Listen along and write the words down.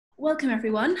Welcome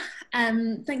everyone.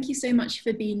 Thank you so much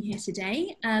for being here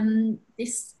today.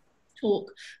 This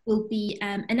talk will be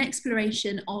an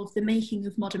exploration of the making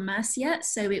of Modern Mercia.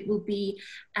 So it will be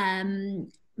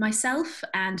myself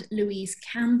and Louise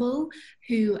Campbell,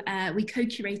 who we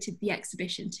co-curated the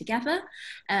exhibition together.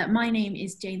 My name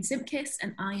is Jane Simpkiss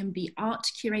and I am the art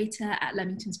curator at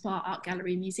Leamington Art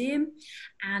Gallery Museum.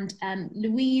 And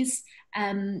Louise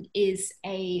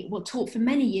taught for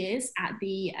many years at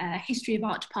the History of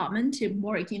Art Department in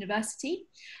Warwick University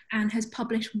and has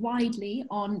published widely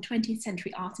on 20th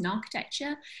century art and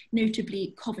architecture,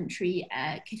 notably Coventry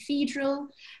Cathedral,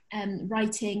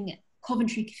 writing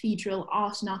Coventry Cathedral,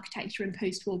 Art and Architecture in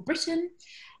Post-War Britain,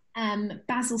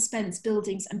 Basil Spence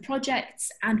Buildings and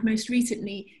Projects, and most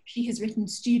recently she has written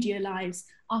Studio Lives,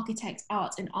 Architect,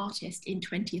 Art and Artist in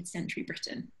 20th Century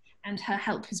Britain. And her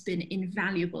help has been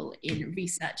invaluable in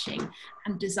researching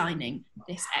and designing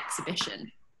this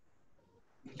exhibition.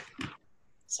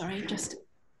 Sorry,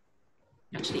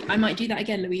 actually, I might do that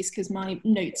again, Louise, because my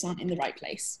notes aren't in the right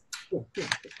place.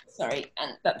 Sorry,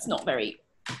 and that's not very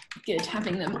good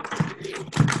having them.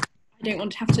 I don't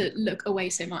want to have to look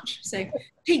away so much. So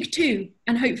take two,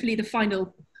 and hopefully the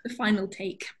final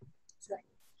take.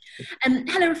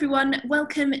 Hello everyone,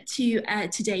 welcome to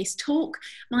today's talk.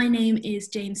 My name is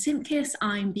Jane Simpkiss.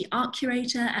 I'm the art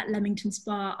curator at Leamington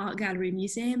Art Gallery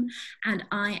Museum, and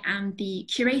I am the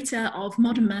curator of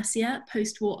Modern Mercia,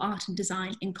 post-war art and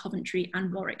design in Coventry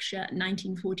and Warwickshire,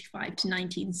 1945 to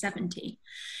 1970.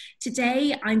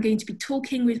 Today, I'm going to be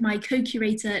talking with my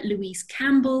co-curator, Louise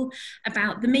Campbell,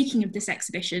 about the making of this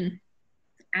exhibition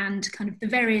and kind of the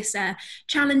various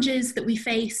challenges that we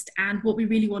faced and what we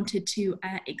really wanted to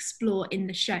explore in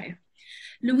the show.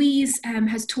 Louise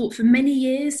has taught for many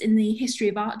years in the History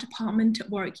of Art department at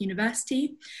Warwick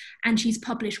University, and she's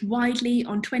published widely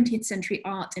on 20th century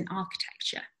art and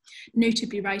architecture,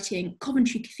 notably writing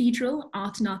Coventry Cathedral,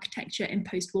 Art and Architecture in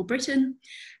Post-War Britain,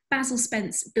 Basil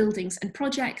Spence Buildings and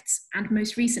Projects, and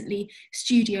most recently,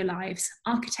 Studio Lives,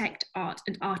 Architect, Art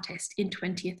and Artist in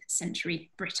 20th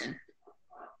Century Britain.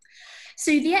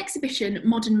 So the exhibition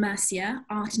Modern Mercia,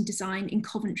 Art and Design in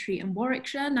Coventry and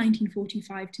Warwickshire, 1945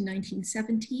 to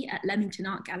 1970 at Leamington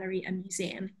Art Gallery and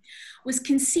Museum, was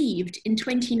conceived in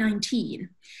 2019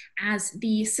 as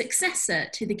the successor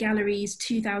to the gallery's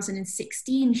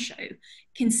 2016 show,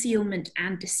 Concealment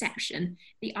and Deception,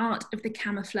 The Art of the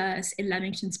Camoufleurs in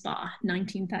Leamington Spa,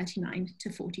 1939 to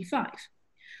 45.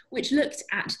 Which looked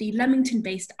at the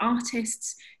Leamington-based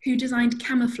artists who designed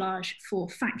camouflage for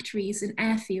factories and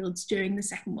airfields during the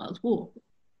Second World War.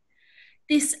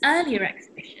 This earlier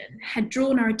exhibition had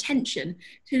drawn our attention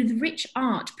to the rich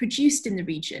art produced in the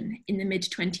region in the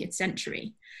mid-20th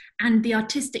century and the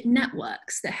artistic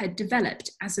networks that had developed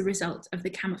as a result of the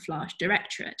Camouflage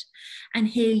Directorate. And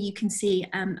here you can see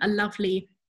a lovely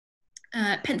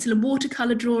pencil and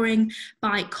watercolour drawing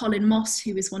by Colin Moss,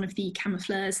 who is one of the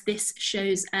camoufleurs. This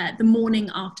shows the morning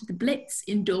after the Blitz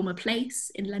in Dormer Place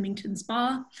in Leamington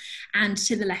Spa. And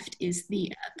to the left is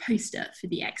the poster for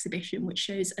the exhibition, which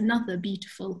shows another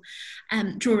beautiful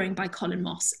drawing by Colin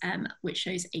Moss, which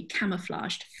shows a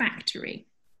camouflaged factory.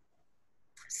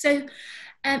 So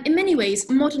in many ways,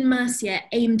 Modern Mercia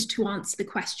aimed to answer the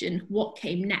question, what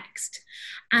came next?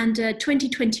 And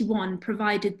 2021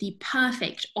 provided the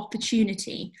perfect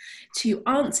opportunity to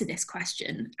answer this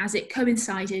question as it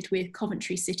coincided with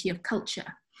Coventry City of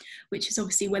Culture, which is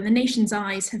obviously when the nation's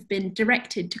eyes have been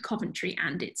directed to Coventry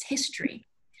and its history.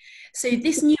 So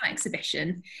this new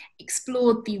exhibition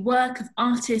explored the work of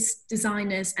artists,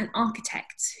 designers and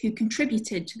architects who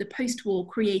contributed to the post-war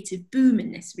creative boom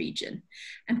in this region,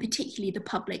 and particularly the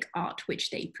public art which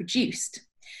they produced.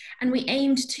 And we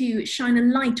aimed to shine a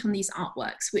light on these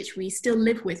artworks, which we still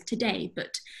live with today,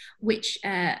 but which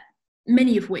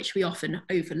many of which we often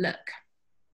overlook.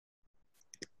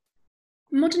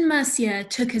 Modern Mercia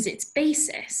took as its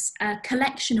basis a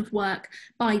collection of work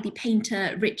by the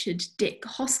painter Richard Dick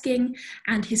Hosking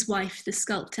and his wife, the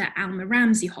sculptor Alma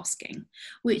Ramsey Hosking,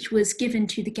 which was given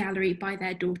to the gallery by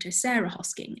their daughter Sarah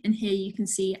Hosking. And here you can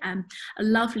see a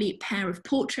lovely pair of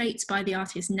portraits by the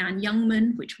artist Nan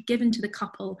Youngman, which were given to the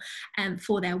couple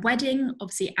for their wedding.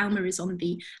 Obviously, Alma is on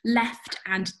the left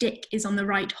and Dick is on the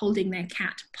right holding their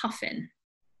cat Puffin.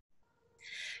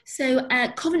 So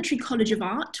Coventry College of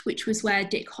Art, which was where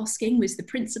Dick Hosking was the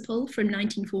principal from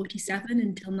 1947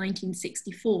 until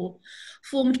 1964,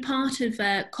 formed part of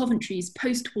Coventry's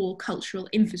post-war cultural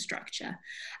infrastructure,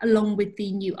 along with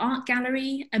the new art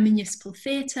gallery, a municipal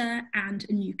theatre and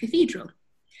a new cathedral.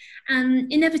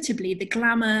 And inevitably, the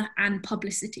glamour and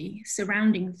publicity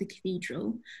surrounding the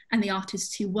cathedral and the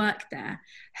artists who work there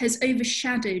has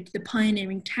overshadowed the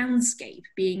pioneering townscape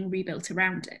being rebuilt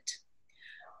around it.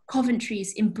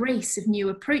 Coventry's embrace of new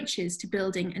approaches to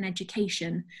building and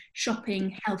education,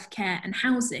 shopping, healthcare, and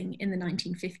housing in the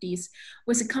 1950s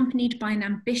was accompanied by an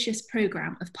ambitious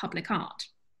programme of public art.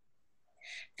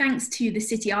 Thanks to the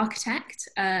city architect,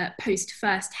 post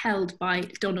first held by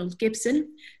Donald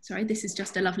Gibson. Sorry, this is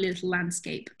just a lovely little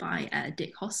landscape by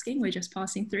Dick Hosking we're just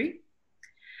passing through.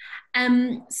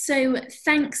 So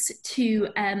thanks to,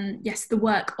 yes, the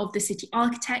work of the city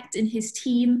architect and his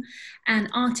team and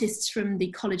artists from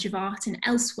the College of Art and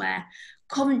elsewhere,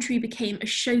 Coventry became a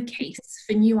showcase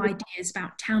for new ideas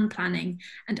about town planning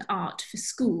and art for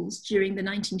schools during the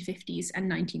 1950s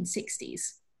and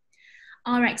 1960s.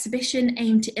 Our exhibition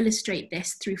aimed to illustrate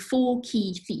this through 4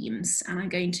 key themes, and I'm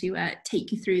going to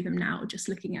take you through them now, just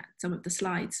looking at some of the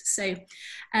slides. So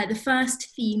the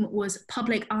first theme was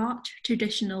public art,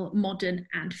 traditional, modern,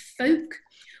 and folk,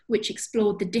 which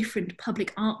explored the different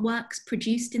public artworks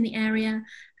produced in the area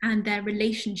and their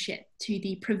relationship to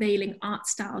the prevailing art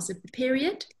styles of the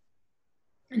period.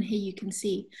 And here you can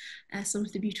see some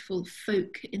of the beautiful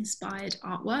folk-inspired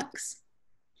artworks,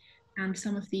 and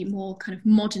some of the more kind of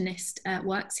modernist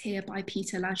works here by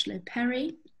Peter Laszlo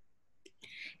Perry.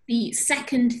 The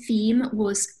second theme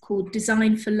was called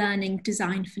Design for Learning,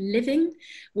 Design for Living,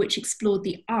 which explored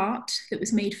the art that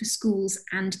was made for schools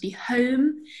and the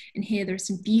home. And here there are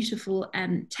some beautiful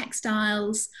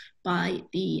textiles by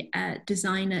the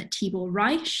designer Tibor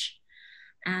Reich,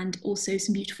 and also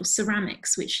some beautiful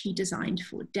ceramics, which he designed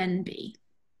for Denby.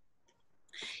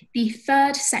 The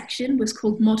third section was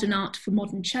called Modern Art for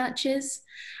Modern Churches,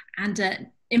 and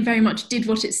it very much did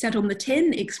what it said on the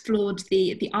tin, explored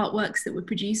the artworks that were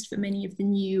produced for many of the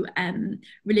new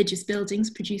religious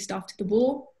buildings produced after the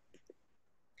war.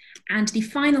 And the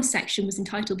final section was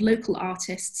entitled Local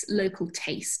Artists, Local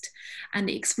Taste, and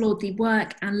it explored the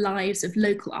work and lives of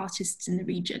local artists in the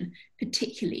region,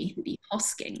 particularly the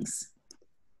Hoskings.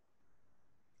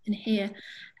 And here,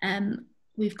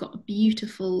 we've got a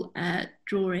beautiful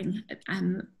drawing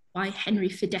by Henry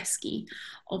Fideschi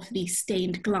of the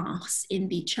stained glass in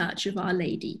the Church of Our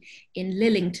Lady in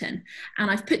Leamington.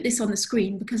 And I've put this on the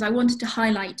screen because I wanted to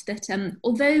highlight that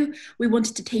although we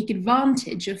wanted to take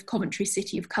advantage of Coventry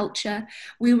City of Culture,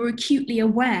 we were acutely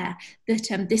aware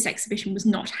that this exhibition was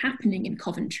not happening in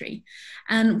Coventry.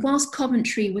 And whilst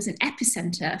Coventry was an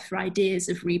epicentre for ideas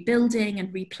of rebuilding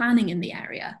and replanning in the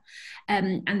area,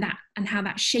 and how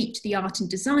that shaped the art and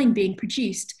design being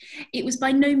produced, it was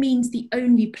by no means the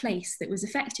only place that was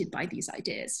affected by these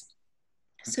ideas.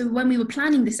 So when we were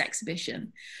planning this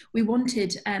exhibition, we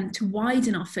wanted to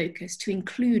widen our focus to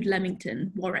include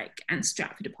Leamington, Warwick, and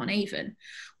Stratford-upon-Avon,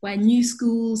 where new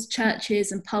schools,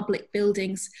 churches, and public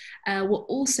buildings were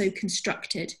also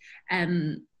constructed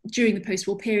during the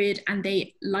post-war period, and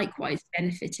they likewise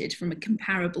benefited from a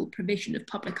comparable provision of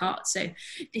public art. So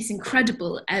this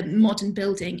incredible modern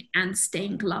building and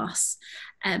stained glass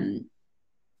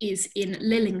is in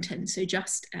Leamington, so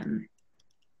just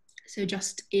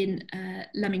in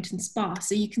Leamington Spa.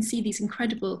 So you can see these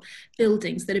incredible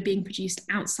buildings that are being produced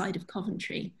outside of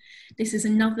Coventry. This is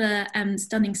another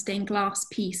stunning stained glass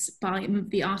piece by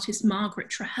the artist Margaret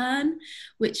Traherne,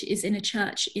 which is in a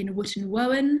church in Wootton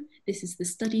Wowen. This is the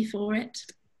study for it.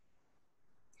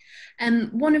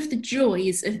 One of the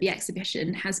joys of the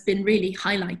exhibition has been really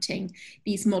highlighting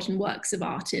these modern works of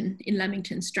art in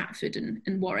Leamington, Stratford,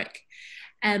 and Warwick,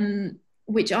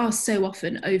 which are so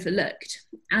often overlooked.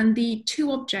 And the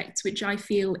 2 objects which I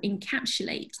feel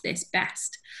encapsulate this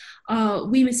best are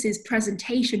Wemyss's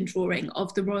presentation drawing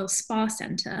of the Royal Spa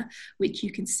Centre, which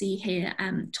you can see here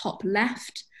top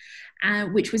left,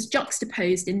 which was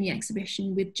juxtaposed in the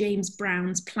exhibition with James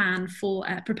Brown's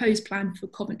proposed plan for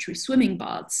Coventry swimming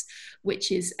baths,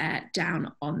 which is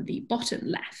down on the bottom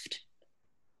left.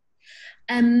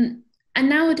 And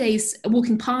nowadays,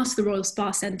 walking past the Royal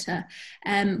Spa Centre,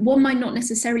 one might not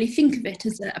necessarily think of it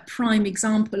as a prime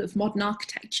example of modern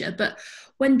architecture, but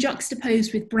when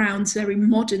juxtaposed with Brown's very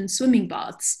modern swimming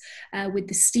baths, with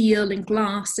the steel and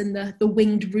glass and the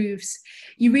winged roofs,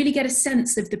 you really get a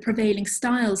sense of the prevailing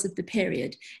styles of the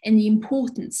period and the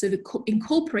importance of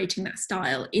incorporating that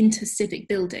style into civic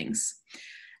buildings.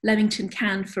 Leamington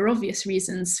can, for obvious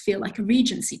reasons, feel like a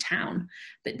Regency town,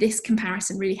 but this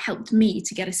comparison really helped me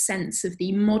to get a sense of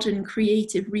the modern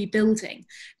creative rebuilding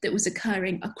that was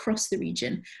occurring across the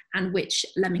region and which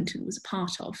Leamington was a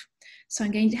part of. So I'm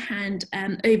going to hand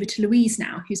over to Louise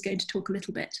now, who's going to talk a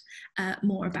little bit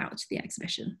more about the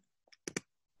exhibition.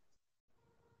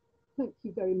 Thank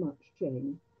you very much,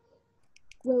 Jane.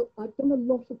 Well, I've done a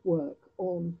lot of work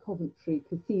on Coventry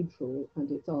Cathedral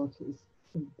and its artists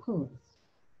in the past,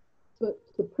 but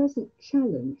the present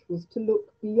challenge was to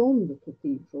look beyond the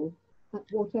cathedral at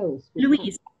what else was happening.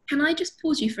 Louise, can I just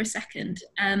pause you for a second?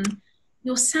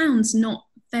 Your sound's not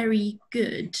very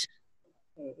good.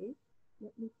 Okay,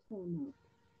 let me turn up.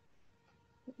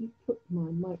 Let me put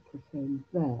my microphone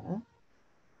there.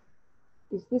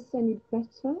 Is this any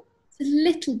better? It's a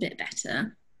little bit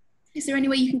better. Is there any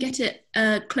way you can get it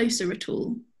closer at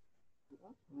all?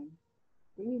 I'm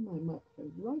bringing my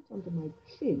microphone right under my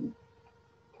chin.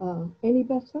 Any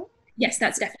better? Yes,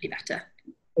 that's definitely better.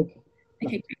 Okay.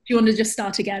 Okay, do you want to just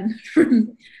start again?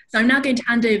 So I'm now going to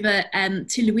hand over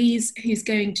to Louise, who's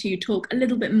going to talk a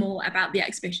little bit more about the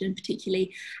exhibition,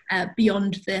 particularly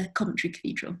beyond the Coventry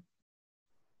Cathedral.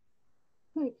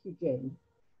 Thank you, Jane.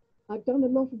 I've done a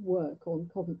lot of work on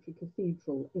Coventry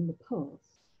Cathedral in the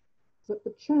past, but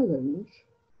the challenge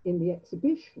in the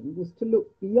exhibition was to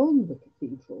look beyond the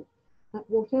cathedral at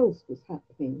what else was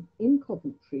happening in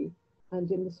Coventry and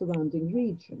in the surrounding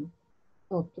region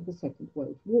after the Second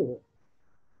World War.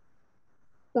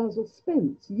 Basil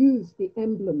Spence used the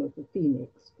emblem of the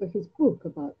phoenix for his book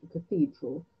about the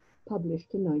cathedral,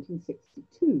 published in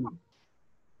 1962.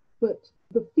 But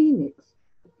the phoenix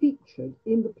featured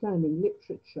in the planning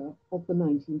literature of the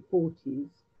 1940s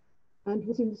and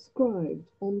was inscribed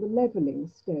on the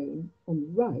levelling stone on the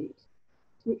right,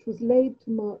 which was laid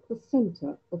to mark the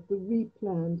centre of the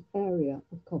replanned area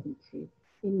of Coventry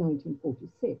in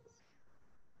 1946.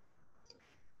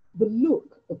 The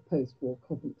look of post-war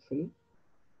Coventry,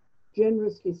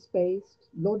 generously spaced,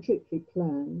 logically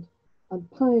planned, and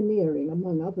pioneering,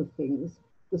 among other things,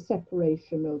 the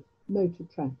separation of motor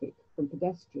traffic from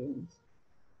pedestrians,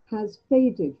 has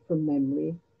faded from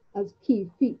memory as key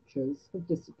features have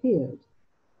disappeared.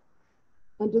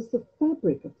 And as the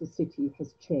fabric of the city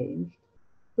has changed,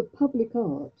 the public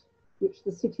art, which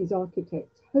the city's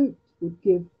architects hoped would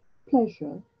give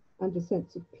pleasure and a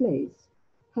sense of place,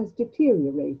 has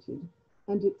deteriorated,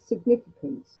 and its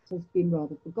significance has been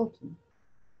rather forgotten.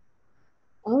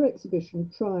 Our exhibition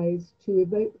tries to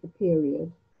evoke the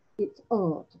period, its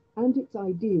art and its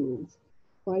ideals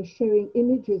by showing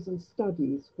images and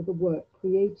studies for the work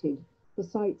created for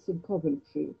sites in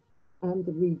Coventry and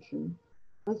the region,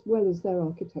 as well as their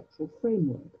architectural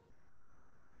framework.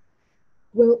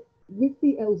 Well, with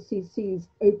the LCC's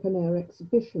open-air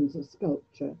exhibitions of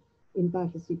sculpture in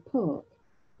Battersea Park,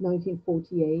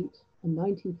 1948 and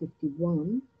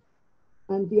 1951,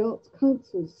 and the Arts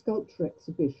Council's sculpture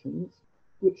exhibitions,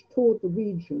 which toured the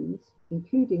regions,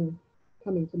 including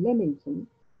coming to Leamington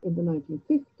in the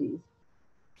 1950s,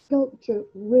 sculpture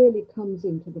really comes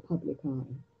into the public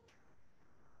eye.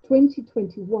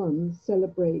 2021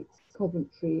 celebrates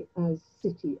Coventry as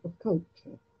City of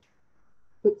Culture,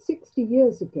 but 60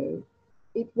 years ago,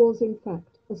 it was in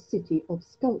fact a city of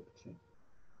sculpture.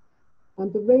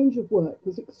 And the range of work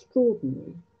was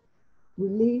extraordinary.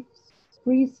 Reliefs,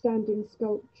 freestanding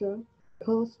sculpture,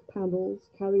 cast panels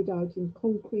carried out in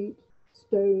concrete,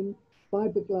 stone,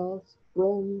 fiberglass,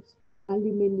 bronze,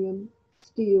 aluminium,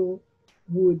 steel,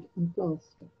 wood and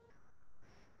plaster.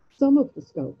 Some of the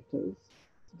sculptors,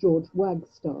 George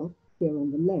Wagstaff here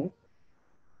on the left,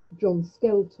 John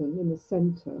Skelton in the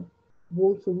centre,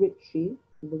 Walter Ritchie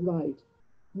on the right,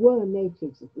 were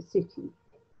natives of the city.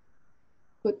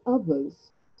 But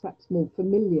others, perhaps more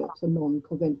familiar to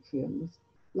non-Coventrians,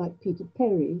 like Peter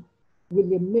Perry,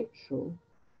 William Mitchell,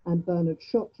 and Bernard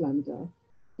Schottlander,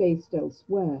 based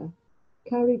elsewhere,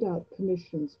 carried out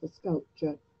commissions for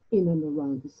sculpture in and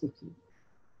around the city.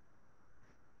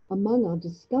 Among our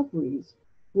discoveries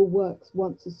were works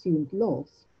once assumed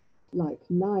lost, like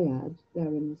Naiad, there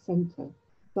in the centre,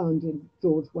 found in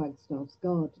George Wagstaff's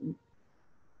garden,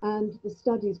 and the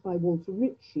studies by Walter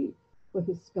Ritchie for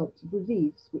his sculpted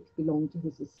reliefs, which belonged to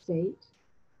his estate,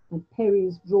 and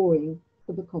Perry's drawing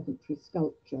for the Coventry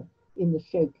sculpture in the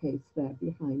showcase there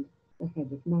behind the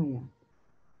head of Naiad.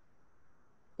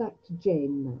 Back to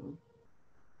Jane now.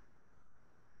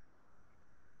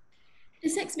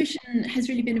 This exhibition has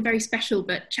really been a very special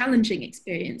but challenging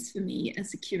experience for me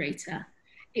as a curator.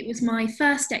 It was my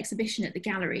first exhibition at the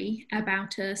gallery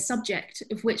about a subject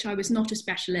of which I was not a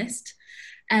specialist,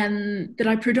 that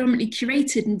I predominantly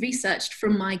curated and researched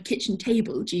from my kitchen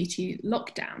table due to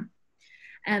lockdown.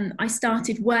 I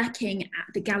started working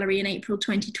at the gallery in April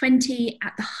 2020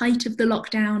 at the height of the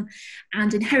lockdown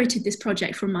and inherited this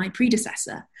project from my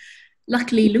predecessor.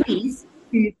 Luckily, Louise,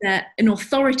 who's an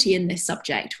authority in this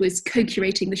subject, was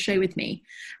co-curating the show with me,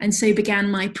 and so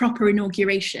began my proper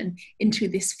inauguration into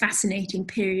this fascinating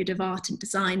period of art and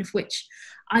design of which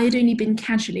I had only been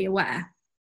casually aware.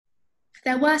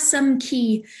 There were some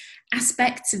key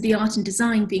aspects of the art and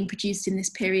design being produced in this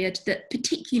period that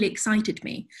particularly excited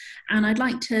me, and I'd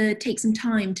like to take some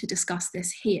time to discuss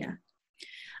this here.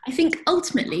 I think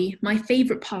ultimately my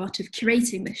favourite part of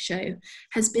curating this show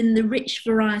has been the rich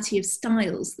variety of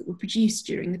styles that were produced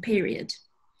during the period.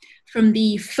 From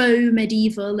the faux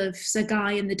medieval of Sir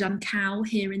Guy and the Dun Cow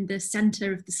here in the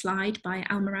centre of the slide by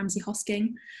Alma Ramsey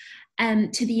Hosking,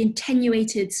 to the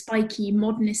attenuated, spiky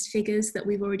modernist figures that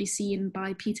we've already seen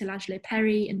by Peter Lagelot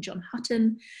Perry and John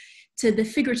Hutton, to the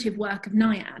figurative work of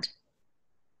Naiad.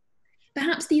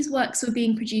 Perhaps these works were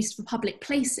being produced for public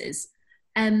places.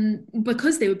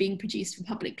 Because they were being produced for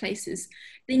public places,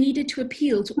 they needed to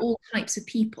appeal to all types of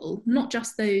people, not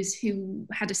just those who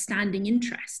had a standing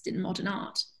interest in modern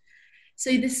art.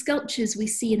 So the sculptures we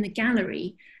see in the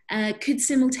gallery could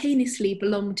simultaneously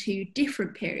belong to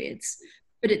different periods,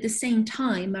 but at the same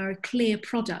time are a clear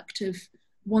product of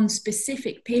one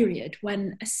specific period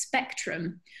when a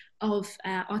spectrum of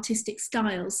artistic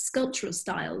styles, sculptural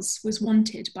styles, was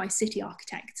wanted by city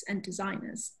architects and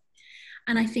designers.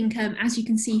 And I think, as you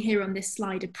can see here on this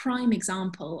slide, a prime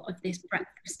example of this breadth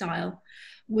of style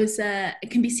was, it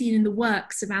can be seen in the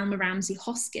works of Alma Ramsey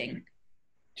Hosking.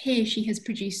 Here she has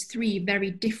produced three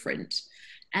very different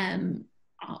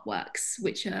artworks,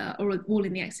 which are all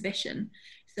in the exhibition.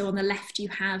 So on the left, you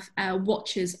have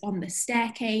Watchers on the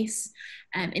Staircase,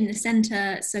 in the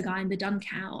centre, Sir Guy and the Dun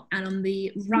Cow, and on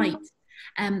the right,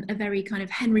 a very kind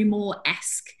of Henry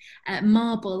Moore-esque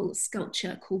marble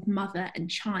sculpture called Mother and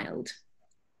Child.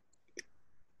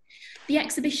 The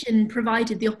exhibition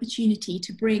provided the opportunity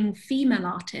to bring female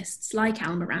artists like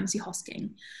Alma Ramsey Hosking,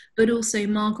 but also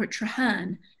Margaret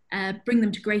Traherne, bring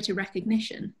them to greater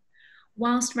recognition.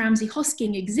 Whilst Ramsey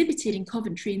Hosking exhibited in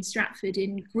Coventry and Stratford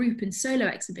in group and solo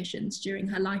exhibitions during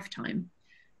her lifetime,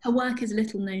 her work is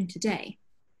little known today.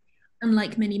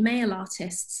 Unlike many male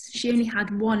artists, she only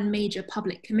had one major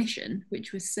public commission,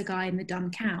 which was Sir Guy and the Dun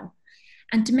Cow,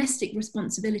 and domestic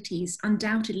responsibilities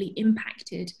undoubtedly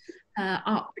impacted her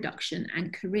art production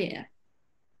and career.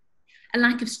 A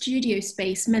lack of studio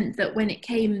space meant that when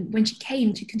she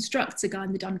came to construct Sir Guy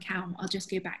and the Dun Cow, I'll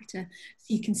just go back to so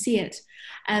you can see it.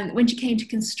 When she came to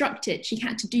construct it, she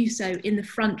had to do so in the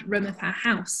front room of her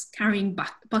house, carrying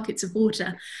buckets of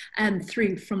water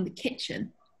through from the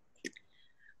kitchen.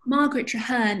 Margaret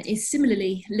Traherne is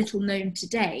similarly little known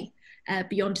today,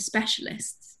 beyond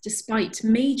specialists, despite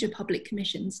major public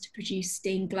commissions to produce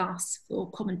stained glass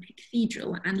for Coventry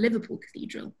Cathedral and Liverpool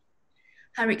Cathedral.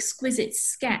 Her exquisite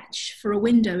sketch for a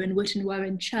window in Wootton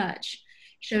Wawen Church,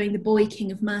 showing the boy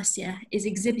king of Mercia, is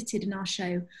exhibited in our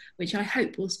show, which I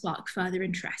hope will spark further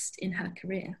interest in her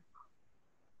career.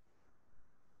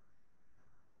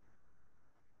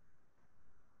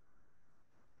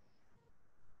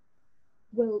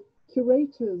 Well,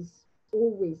 curators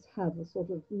always have a sort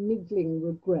of niggling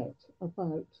regret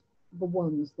about the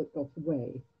ones that got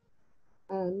away.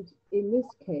 And in this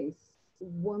case,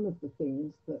 one of the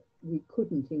things that we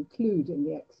couldn't include in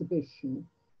the exhibition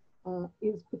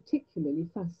is particularly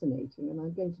fascinating, and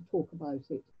I'm going to talk about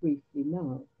it briefly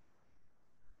now.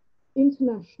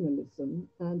 Internationalism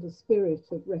and a spirit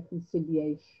of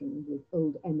reconciliation with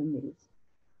old enemies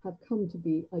have come to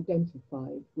be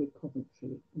identified with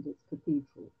Coventry and its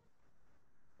cathedral.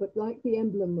 But like the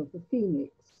emblem of the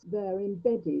phoenix, they're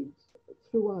embedded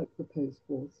throughout the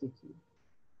post-war city.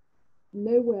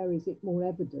 Nowhere is it more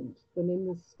evident than in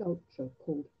the sculpture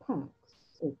called Pax,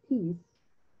 or Peace,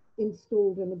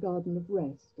 installed in the Garden of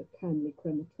Rest at Canley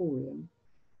Crematorium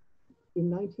in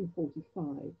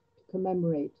 1945 to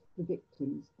commemorate the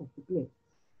victims of the Blitz.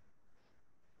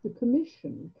 The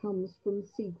commission comes from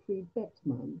Siegfried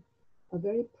Bettmann, a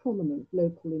very prominent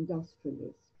local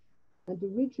industrialist, and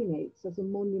originates as a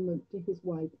monument to his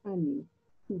wife Annie,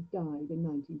 who died in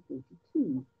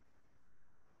 1942.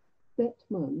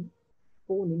 Bettmann,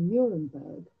 born in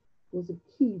Nuremberg, was a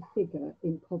key figure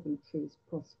in Coventry's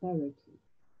prosperity.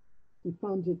 He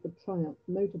founded the Triumph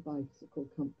bicycle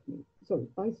company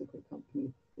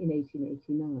in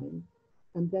 1889,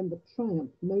 and then the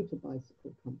Triumph Motor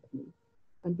Bicycle Company,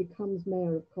 and becomes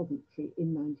mayor of Coventry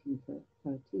in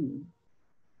 1913.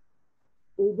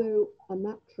 Although a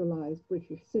naturalised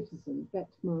British citizen,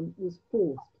 Bettmann was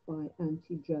forced by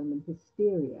anti-German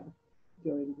hysteria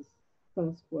during the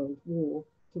First World War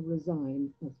to resign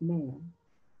as mayor.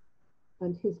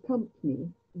 And his company,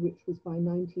 which was by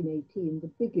 1918 the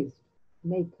biggest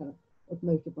maker of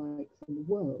motorbikes in the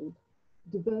world,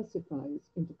 diversifies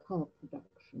into car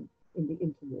production in the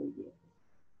interwar years.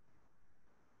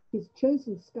 His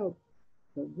chosen sculptor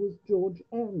was George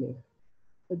Ehrlich,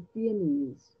 a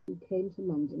Viennese who came to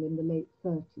London in the late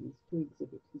 30s to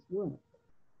exhibit his work.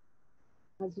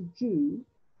 As a Jew,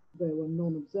 though a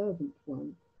non-observant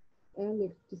one,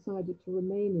 Ehrlich decided to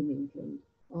remain in England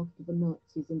after the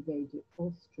Nazis invaded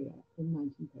Austria in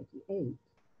 1938.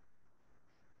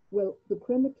 Well, the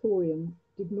crematorium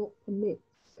did not permit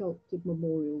sculpted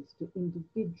memorials to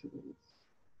individuals,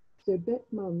 so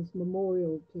Beckmann's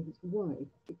memorial to his wife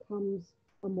becomes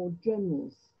a more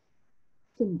general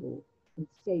symbol and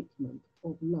statement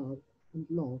of love and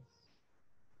loss.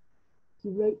 He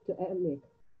wrote to Ehrlich,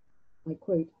 I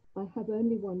quote, "I have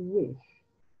only one wish,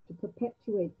 to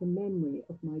perpetuate the memory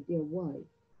of my dear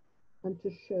wife and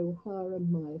to show her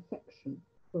and my affection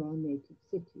for our native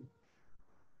city."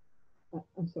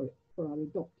 For our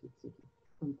adopted city,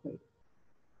 unquote.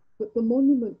 But the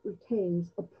monument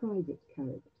retains a private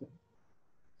character.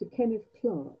 To Kenneth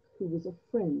Clark, who was a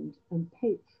friend and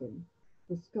patron,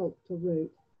 the sculptor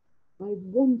wrote, "I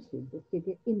wanted the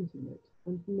figure intimate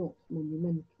and not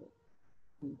monumental,"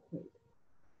 unquote.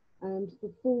 And the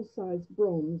full-size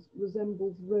bronze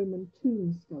resembles Roman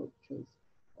tomb sculptures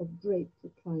of draped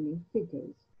reclining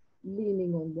figures,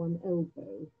 leaning on one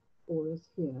elbow, or as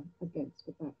here, against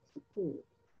a back support.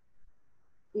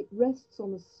 It rests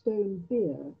on a stone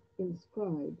bier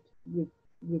inscribed with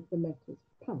the letters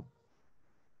Pax,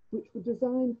 which were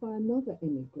designed by another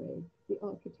émigré, the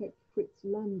architect Fritz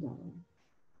Landauer.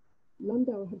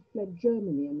 Landauer had fled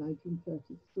Germany in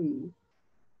 1933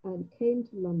 and came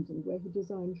to London, where he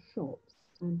designed shops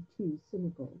and 2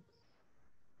 synagogues.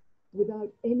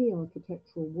 Without any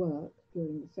architectural work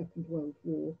during the Second World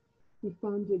War, he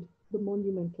founded the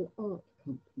Monumental Art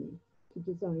Company to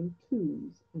design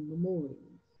tombs and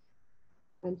memorials.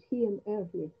 And he and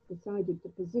Ehrlich decided to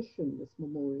position this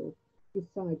memorial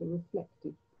beside a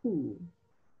reflective pool.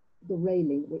 The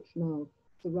railing which now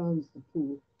surrounds the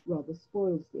pool rather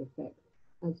spoils the effect,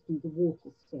 as do the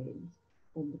water stains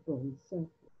on the bronze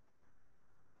surface.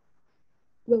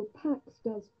 Well, Pax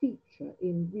does feature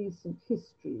in recent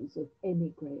histories of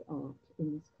émigré art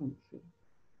in this country,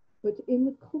 but in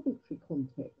the Coventry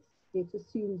context, it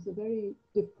assumes a very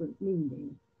different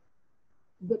meaning.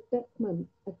 That Beckmann,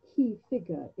 a key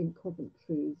figure in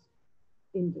Coventry's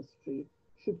industry,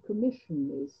 should commission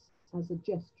this as a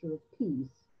gesture of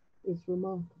peace is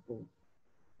remarkable.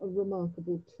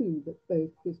 Remarkable too that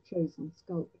both his chosen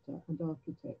sculptor and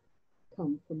architect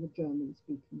come from the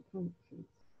German-speaking countries.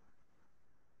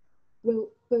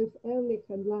 Well, both Ehrlich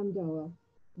and Landauer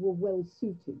were well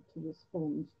suited to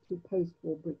respond to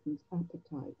post-war Britain's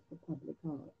appetite for public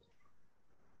art.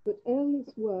 But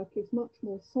Ehrlich's work is much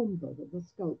more sombre than the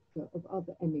sculpture of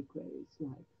other émigrés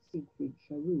like Siegfried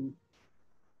Charroux.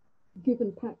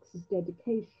 Given Pax's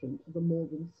dedication to the more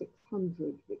than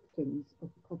 600 victims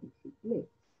of the Coventry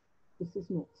Blitz, this is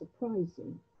not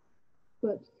surprising.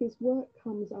 But his work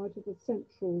comes out of a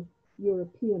central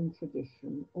European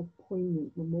tradition of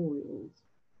poignant memorials,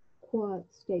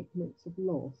 quiet statements of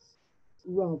loss,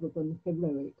 rather than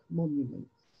heroic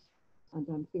monuments. And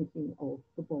I'm thinking of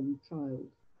The Bombed Child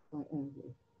by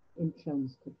Ehrlich in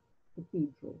Chelmsford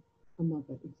Cathedral,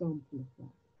 another example of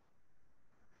that.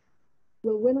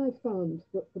 Well, when I found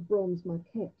that the bronze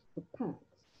maquette for Pax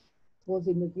was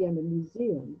in the Vienna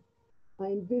Museum, I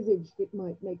envisaged it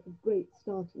might make a great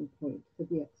starting point for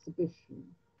the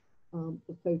exhibition.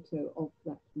 The photo of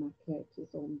that maquette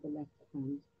is on the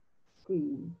left-hand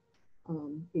screen.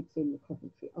 It's in the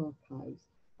Coventry Archives.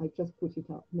 I just put it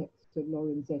up next to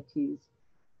Lorenzetti's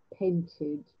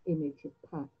painted image of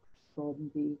Pax from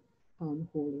the town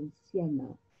hall in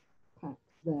Siena. Pax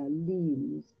there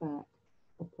leans back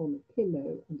upon a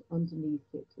pillow, and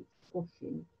underneath it, its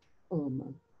squashing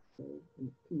armour, so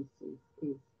in pieces,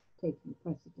 is taking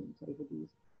precedent over these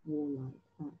warlike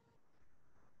acts.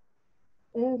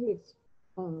 Ehrlich's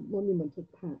monument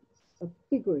of Pax, a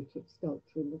figurative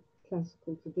sculpture in the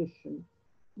classical tradition,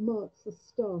 marks the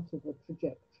start of a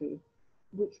trajectory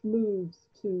which moves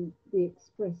to the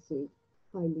expressive,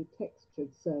 highly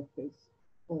textured surface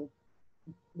of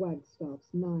Wagstaff's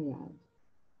Naiad,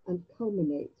 and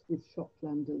culminates with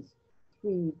Schottlander's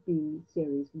 3B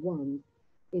Series 1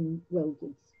 in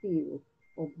welded steel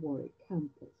of Warwick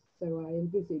campus. So I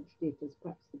envisaged it as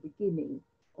perhaps the beginning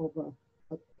of a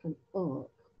kind of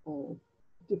arc of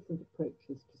different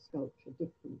approaches to sculpture,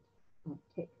 different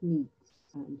techniques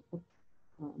and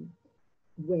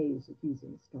ways of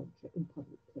using sculpture in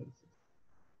public places.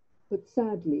 But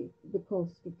sadly, the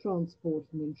cost of transport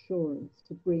and insurance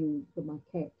to bring the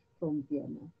maquette from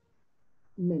Vienna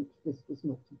meant this was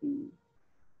not to be.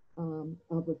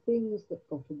 Other things that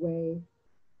got away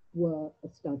were a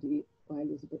study by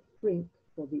Elizabeth Frink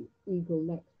for the Eagle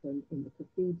Lectern in the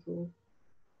cathedral,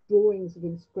 drawings of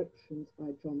inscriptions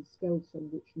by John Skelton,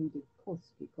 which needed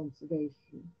costly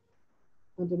conservation,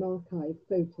 and an archive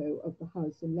photo of the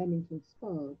house in Leamington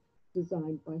Spa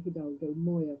designed by Hidalgo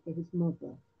Moya for his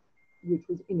mother, which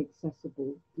was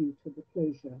inaccessible due to the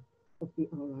closure of the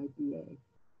RIBA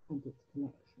and its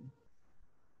collection.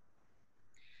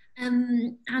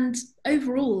 And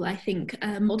overall, I think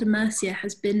Modern Mercia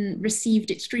has been received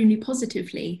extremely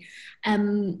positively.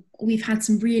 We've had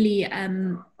some really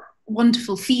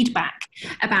wonderful feedback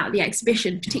about the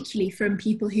exhibition, particularly from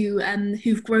people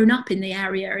who've grown up in the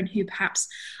area and who perhaps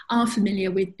are familiar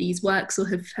with these works or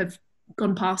have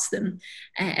gone past them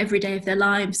every day of their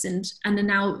lives and are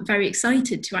now very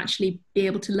excited to actually be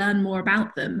able to learn more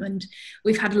about them. And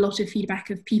we've had a lot of feedback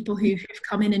of people who've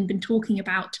come in and been talking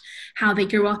about how they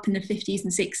grew up in the 50s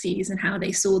and 60s and how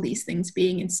they saw these things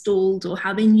being installed, or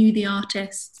how they knew the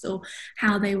artists, or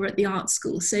how they were at the art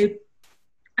school. So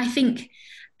I think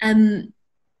we're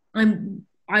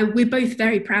both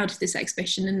very proud of this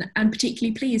exhibition, and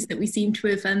particularly pleased that we seem to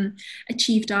have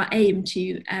achieved our aim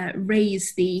to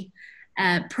raise the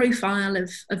profile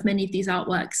of many of these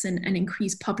artworks and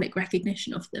increase public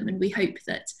recognition of them. And we hope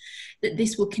that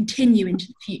this will continue into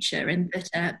the future, and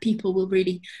that people will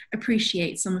really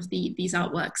appreciate some of these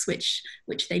artworks which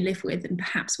they live with, and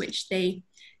perhaps which they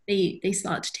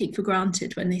start to take for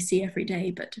granted when they see every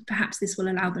day. But perhaps this will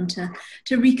allow them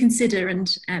to reconsider and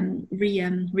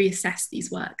reassess these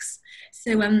works.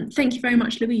 So thank you very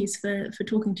much, Louise, for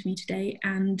talking to me today,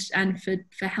 and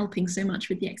for helping so much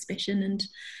with the exhibition.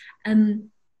 And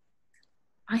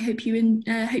I hope you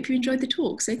enjoyed the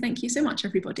talk. So thank you so much,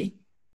 everybody.